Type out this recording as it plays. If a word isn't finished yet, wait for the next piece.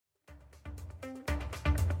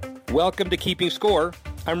Welcome to Keeping Score.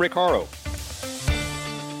 I'm Rick Horrow.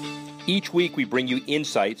 Each week we bring you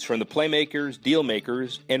insights from the playmakers, deal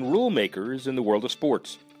makers, and rule makers in the world of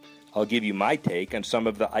sports. I'll give you my take on some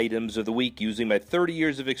of the items of the week using my 30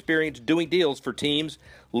 years of experience doing deals for teams,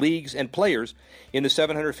 leagues, and players in the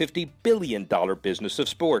 $750 billion business of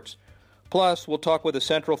sports. Plus, we'll talk with a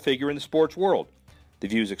central figure in the sports world. The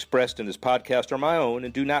views expressed in this podcast are my own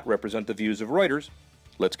and do not represent the views of Reuters.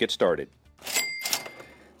 Let's get started.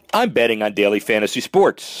 I'm betting on daily fantasy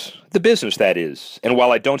sports, the business that is, and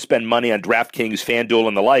while I don't spend money on DraftKings, FanDuel,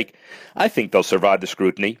 and the like, I think they'll survive the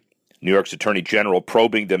scrutiny. New York's Attorney General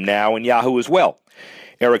probing them now, and Yahoo as well.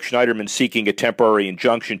 Eric Schneiderman seeking a temporary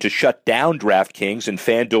injunction to shut down DraftKings and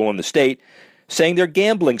FanDuel in the state, saying they're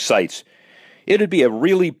gambling sites. It would be a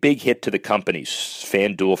really big hit to the companies.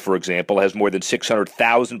 FanDuel, for example, has more than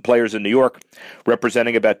 600,000 players in New York,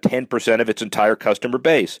 representing about 10% of its entire customer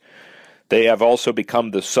base. They have also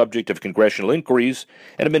become the subject of congressional inquiries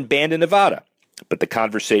and have been banned in Nevada. But the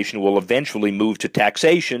conversation will eventually move to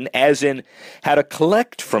taxation, as in how to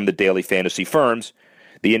collect from the daily fantasy firms.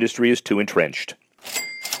 The industry is too entrenched.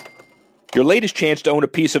 Your latest chance to own a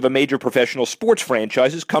piece of a major professional sports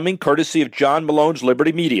franchise is coming courtesy of John Malone's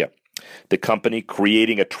Liberty Media, the company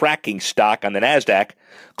creating a tracking stock on the NASDAQ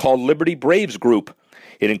called Liberty Braves Group.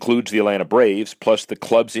 It includes the Atlanta Braves, plus the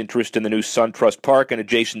club's interest in the new SunTrust Park and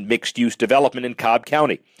adjacent mixed-use development in Cobb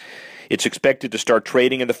County. It's expected to start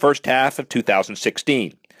trading in the first half of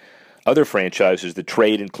 2016. Other franchises that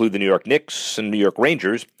trade include the New York Knicks and New York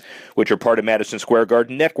Rangers, which are part of Madison Square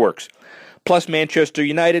Garden Networks, plus Manchester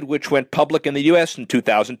United, which went public in the U.S. in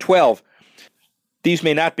 2012. These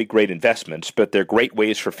may not be great investments, but they're great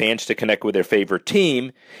ways for fans to connect with their favorite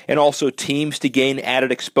team, and also teams to gain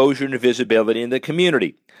added exposure and visibility in the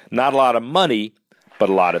community. Not a lot of money, but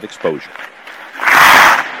a lot of exposure.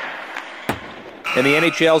 And the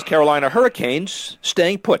NHL's Carolina Hurricanes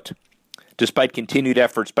staying put. Despite continued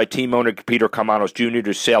efforts by team owner Peter Kamanos Jr.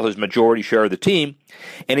 to sell his majority share of the team,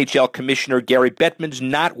 NHL Commissioner Gary Bettman's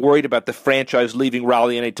not worried about the franchise leaving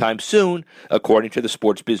Raleigh anytime soon, according to the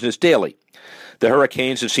Sports Business Daily. The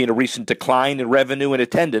Hurricanes have seen a recent decline in revenue and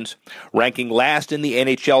attendance, ranking last in the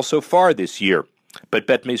NHL so far this year. But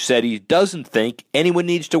Bettman said he doesn't think anyone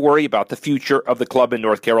needs to worry about the future of the club in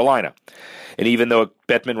North Carolina. And even though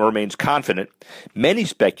Bettman remains confident, many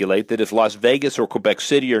speculate that if Las Vegas or Quebec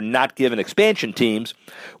City are not given expansion teams,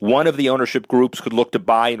 one of the ownership groups could look to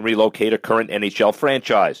buy and relocate a current NHL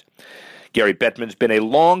franchise. Gary Bettman's been a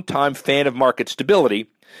longtime fan of market stability,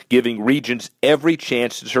 giving regions every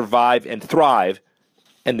chance to survive and thrive,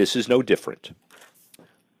 and this is no different.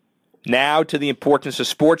 Now to the importance of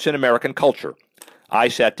sports in American culture. I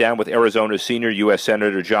sat down with Arizona's senior U.S.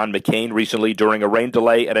 Senator John McCain recently during a rain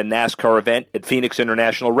delay at a NASCAR event at Phoenix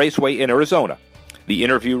International Raceway in Arizona. The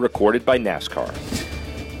interview recorded by NASCAR.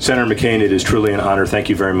 Senator McCain, it is truly an honor. Thank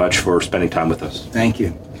you very much for spending time with us. Thank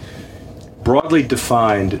you. Broadly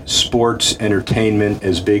defined, sports entertainment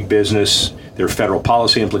is big business. There are federal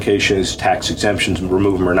policy implications, tax exemptions,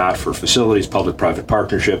 remove them or not, for facilities, public-private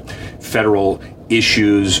partnership, federal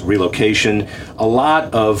issues, relocation, a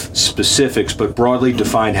lot of specifics, but broadly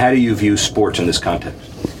defined, how do you view sports in this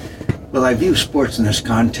context? Well, I view sports in this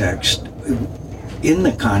context, in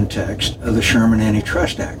the context of the Sherman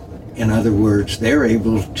Antitrust Act. In other words, they're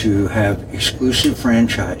able to have exclusive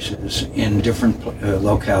franchises in different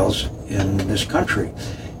locales in this country,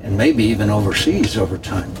 and maybe even overseas over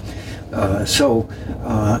time.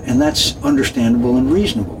 And that's understandable and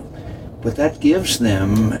reasonable. But that gives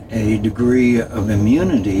them a degree of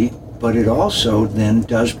immunity, but it also then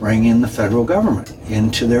does bring in the federal government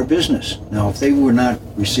into their business. Now, if they were not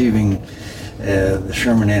receiving the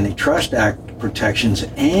Sherman Antitrust Act protections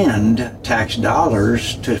and tax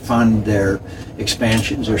dollars to fund their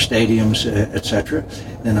expansions or stadiums, etc.,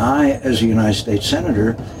 then I, as a United States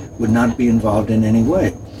Senator, would not be involved in any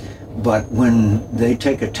way. But when they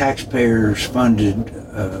take a taxpayers funded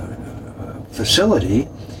facility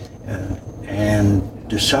and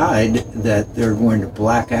decide that they're going to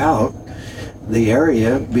black out the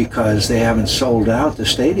area because they haven't sold out the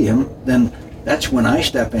stadium, then that's when I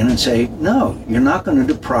step in and say, no, you're not going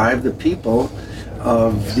to deprive the people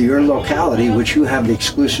of your locality, which you have the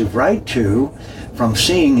exclusive right to, from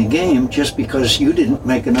seeing a game just because you didn't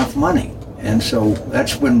make enough money. And so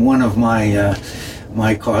that's when one of my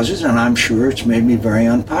causes, and I'm sure it's made me very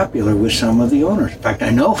unpopular with some of the owners. In fact, I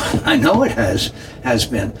know it has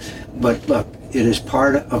been. But look, it is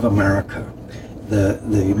part of America.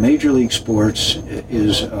 The Major League Sports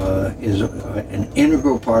is an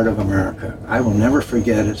integral part of America. I will never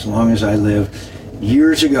forget, as long as I live,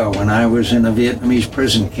 years ago when I was in a Vietnamese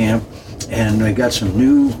prison camp, and they got some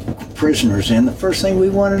new prisoners in. The first thing we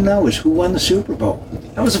want to know is who won the Super Bowl.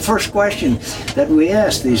 That was the first question that we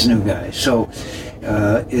asked these new guys. So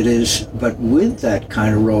it is, but with that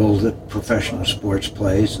kind of role that professional sports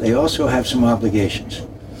plays, they also have some obligations.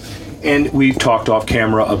 And we've talked off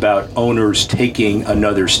camera about owners taking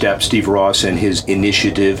another step. Steve Ross and his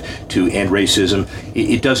initiative to end racism.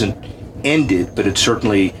 It doesn't end it, but it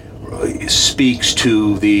certainly speaks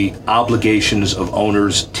to the obligations of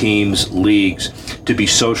owners, teams, leagues to be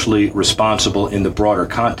socially responsible in the broader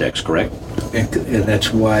context, correct? And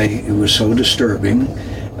that's why it was so disturbing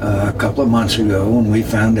a couple of months ago when we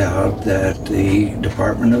found out that the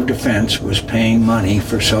Department of Defense was paying money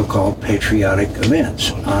for so-called patriotic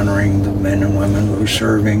events, honoring the men and women who were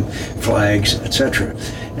serving, flags, etc.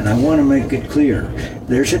 And I want to make it clear,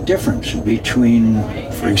 there's a difference between,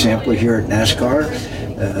 for example, here at NASCAR,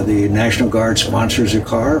 the National Guard sponsors a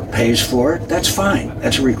car, pays for it, that's fine.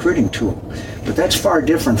 That's a recruiting tool. But that's far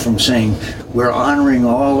different from saying we're honoring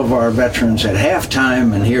all of our veterans at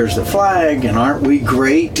halftime and here's the flag and aren't we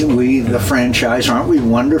great, we the franchise, aren't we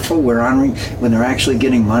wonderful, we're honoring when they're actually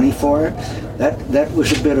getting money for it. That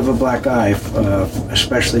was a bit of a black eye,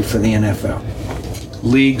 especially for the NFL.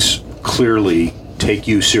 Leagues clearly take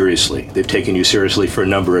you seriously. They've taken you seriously for a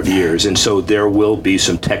number of years, and so there will be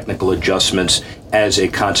some technical adjustments as a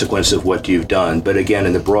consequence of what you've done. But again,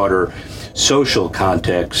 in the broader social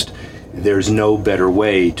context, there's no better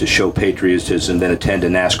way to show patriotism than attend a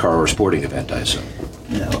NASCAR or sporting event, I assume.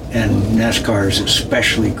 No, and NASCAR is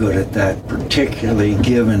especially good at that, particularly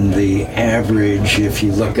given the average, if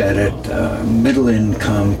you look at it,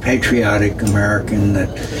 middle-income, patriotic American that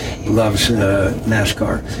loves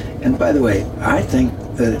NASCAR. And by the way, I think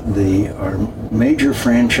that our major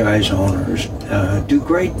franchise owners do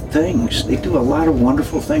great things. They do a lot of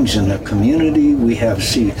wonderful things in the community. We have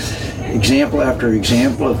example after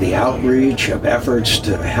example of the outreach of efforts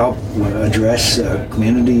to help address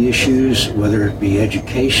community issues, whether it be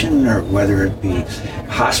education or whether it be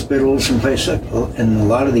hospitals and places. And a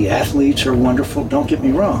lot of the athletes are wonderful, don't get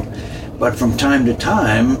me wrong. But from time to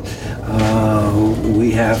time,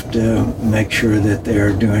 we have to make sure that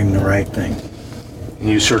they're doing the right thing. And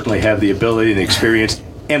you certainly have the ability and experience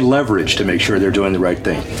and leverage to make sure they're doing the right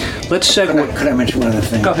thing. Let's segue. Could I mention one other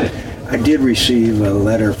thing? Go ahead. I did receive a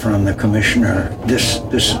letter from the commissioner. This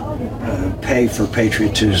pay for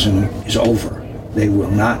patriotism is over. They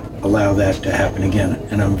will not allow that to happen again,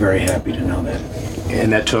 and I'm very happy to know that.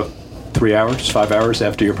 And that took 3 hours, 5 hours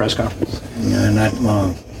after your press conference? Yeah, not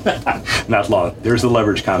long. Not long. There's the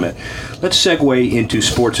leverage comment. Let's segue into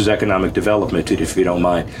sports as economic development, if you don't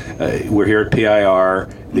mind. We're here at PIR,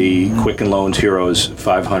 the Quicken Loans Heroes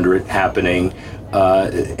 500 happening,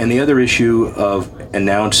 and the other issue of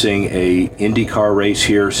announcing a IndyCar race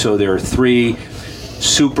here. So there are 3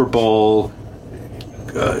 Super Bowl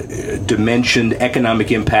dimensioned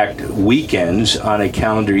economic impact weekends on a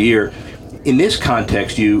calendar year. In this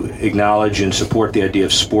context, you acknowledge and support the idea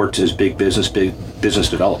of sports as big business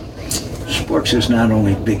development. Sports is not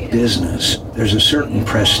only big business. There's a certain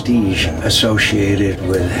prestige associated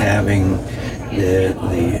with having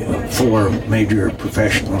the 4 major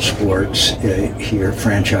professional sports here,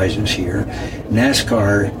 franchises here.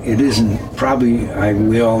 NASCAR, it isn't probably,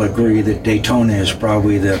 we all agree that Daytona is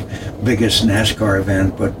probably the biggest NASCAR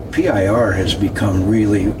event, but PIR has become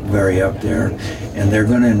really very up there, and they're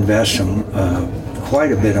going to invest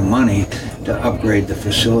quite a bit of money to upgrade the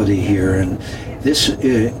facility here. And this,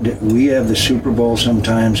 we have the Super Bowl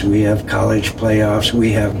sometimes, we have college playoffs,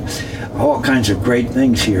 we have all kinds of great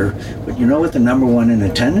things here. But you know what the number one in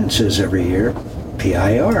attendance is every year?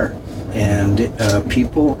 PIR. And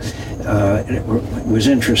people, it was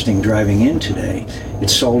interesting driving in today.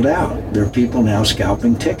 It's sold out. There are people now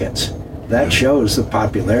scalping tickets. That shows the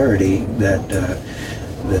popularity that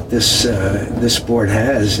this sport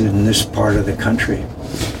has in this part of the country.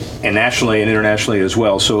 And nationally and internationally as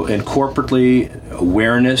well. So, and corporately,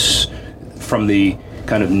 awareness from the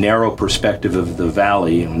kind of narrow perspective of the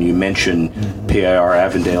Valley, when you mention PIR,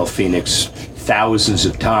 Avondale, Phoenix, thousands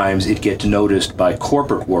of times, it gets noticed by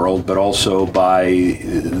corporate world, but also by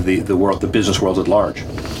the world, the business world at large.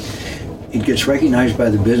 It gets recognized by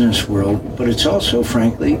the business world, but it's also,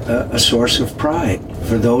 frankly, a source of pride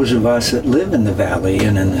for those of us that live in the Valley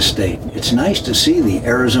and in the state. It's nice to see the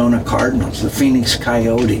Arizona Cardinals, the Phoenix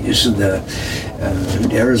Coyotes, the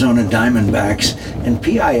Arizona Diamondbacks, and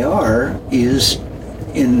PIR is,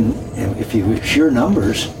 in if you sheer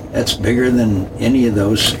numbers, That's bigger than any of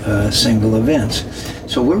those single events.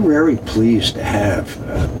 So we're very pleased to have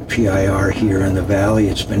PIR here in the Valley.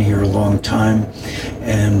 It's been here a long time,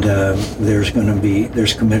 and there's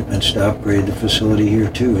commitments to upgrade the facility here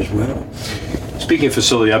too as well. Speaking of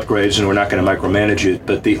facility upgrades, and we're not going to micromanage it,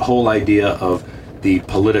 but the whole idea of the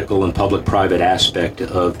political and public-private aspect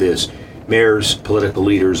of this. Mayors, political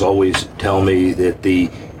leaders always tell me that the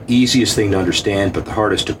easiest thing to understand but the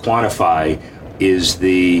hardest to quantify is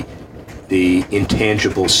the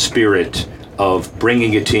intangible spirit of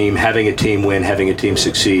bringing a team, having a team win, having a team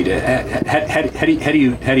succeed. How do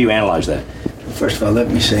you analyze that? First of all, let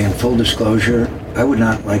me say in full disclosure, I would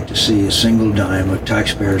not like to see a single dime of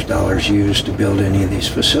taxpayers' dollars used to build any of these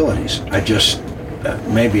facilities. I just,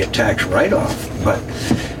 maybe a tax write-off,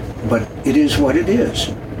 but it is what it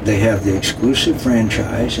is. They have the exclusive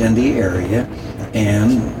franchise and the area,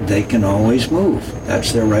 and they can always move.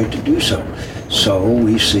 That's their right to do so. So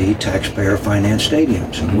we see taxpayer-financed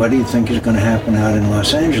stadiums. And what do you think is going to happen out in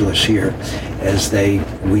Los Angeles here?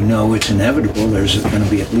 We know it's inevitable. There's going to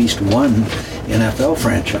be at least one NFL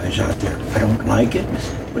franchise out there. I don't like it,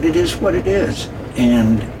 but it is what it is.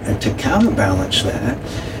 And to counterbalance that,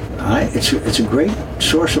 it's a great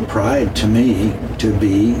source of pride to me to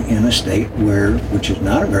be in a state which is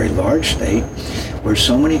not a very large state, where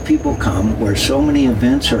so many people come, where so many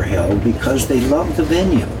events are held because they love the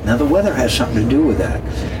venue. Now the weather has something to do with that,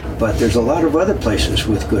 but there's a lot of other places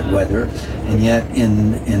with good weather, and yet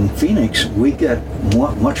in Phoenix we get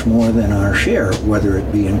much more than our share, whether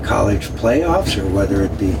it be in college playoffs or whether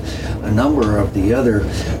it be a number of the other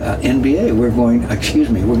NBA. We're going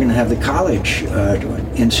to have the college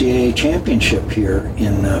NCAA championship here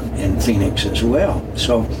in Phoenix as well.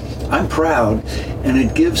 So I'm proud, and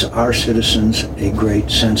it gives our citizens a great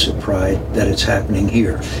sense of pride that it's happening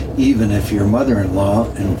here, even if your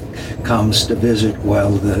mother-in-law comes to visit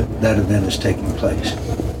while that event is taking place.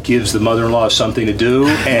 Gives the mother-in-law something to do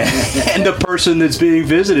and the person that's being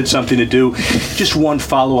visited something to do. Just one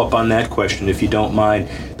follow-up on that question, if you don't mind.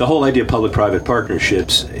 The whole idea of public-private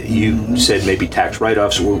partnerships, you said maybe tax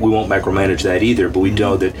write-offs. We won't micromanage that either, but we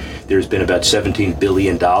know that there's been about $17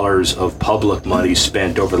 billion of public money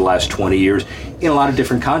spent over the last 20 years in a lot of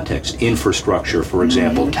different contexts. Infrastructure, for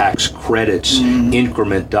example, tax credits,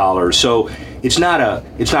 increment dollars. So it's not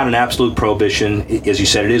an absolute prohibition. As you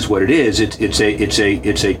said, it is what it is. It's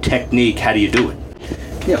a technique. How do you do it?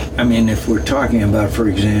 Yeah, I mean, if we're talking about, for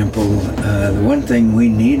example, the one thing we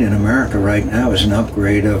need in America right now is an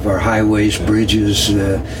upgrade of our highways, bridges,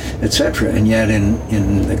 etc. And yet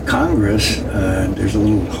in the Congress, there's a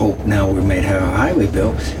little hope now we may have a highway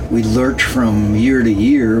bill. We lurch from year to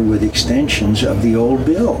year with extensions of the old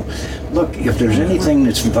bill. Look, if there's anything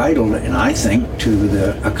that's vital, and I think, to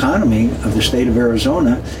the economy of the state of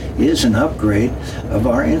Arizona, is an upgrade of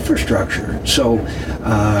our infrastructure. So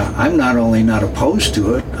I'm not only not opposed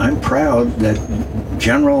to it, I'm proud that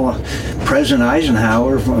President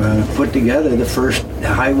Eisenhower put together the first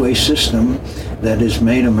highway system that has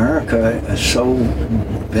made America so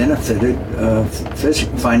benefited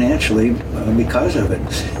financially because of it.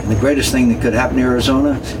 And the greatest thing that could happen to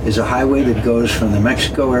Arizona is a highway that goes from the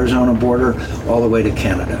Mexico-Arizona border all the way to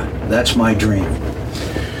Canada. That's my dream.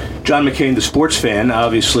 John McCain, the sports fan,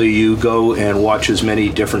 obviously you go and watch as many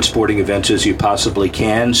different sporting events as you possibly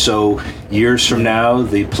can. So years from now,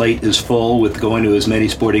 the plate is full with going to as many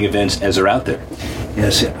sporting events as are out there.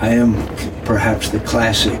 Yes, I am perhaps the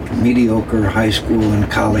classic mediocre high school and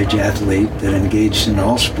college athlete that engaged in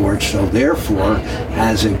all sports, so therefore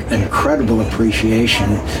has an incredible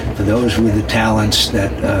appreciation for those with the talents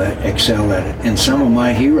that excel at it. And some of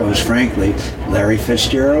my heroes, frankly, Larry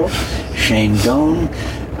Fitzgerald, Shane Doan,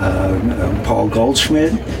 Paul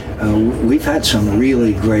Goldschmidt. We've had some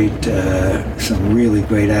really great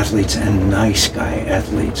athletes and nice guy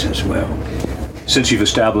athletes as well. Since you've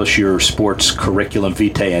established your sports curriculum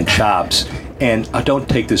vitae and chops, and I don't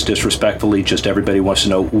take this disrespectfully, just everybody wants to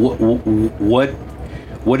know,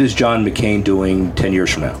 what is John McCain doing 10 years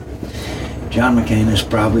from now? John McCain is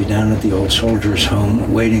probably down at the old soldiers'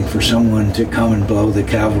 home waiting for someone to come and blow the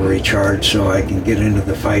cavalry charge so I can get into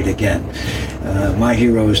the fight again. My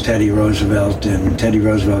hero is Teddy Roosevelt, and Teddy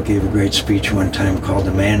Roosevelt gave a great speech one time called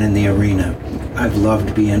 "The Man in the Arena." I've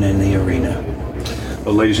loved being in the arena.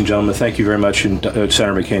 Well, ladies and gentlemen, thank you very much, and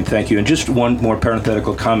Senator McCain, thank you. And just one more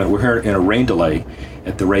parenthetical comment. We're here in a rain delay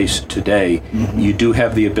at the race today. Mm-hmm. You do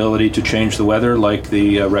have the ability to change the weather, like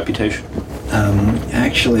the reputation?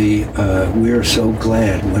 Actually, we're so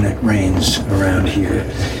glad when it rains around here.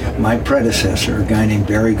 My predecessor, a guy named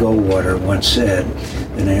Barry Goldwater, once said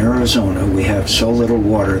that in Arizona we have so little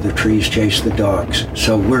water the trees chase the dogs.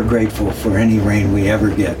 So we're grateful for any rain we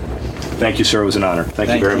ever get. Thank you, sir. It was an honor.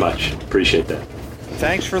 Thank you very much. Appreciate that.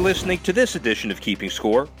 Thanks for listening to this edition of Keeping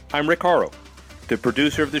Score. I'm Rick Horrow. The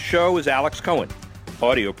producer of the show is Alex Cohen.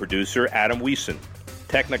 Audio producer Adam Wiesen.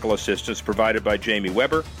 Technical assistance provided by Jamie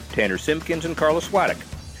Weber, Tanner Simpkins, and Carlos Waddick.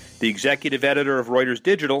 The executive editor of Reuters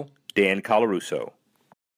Digital, Dan Colarusso.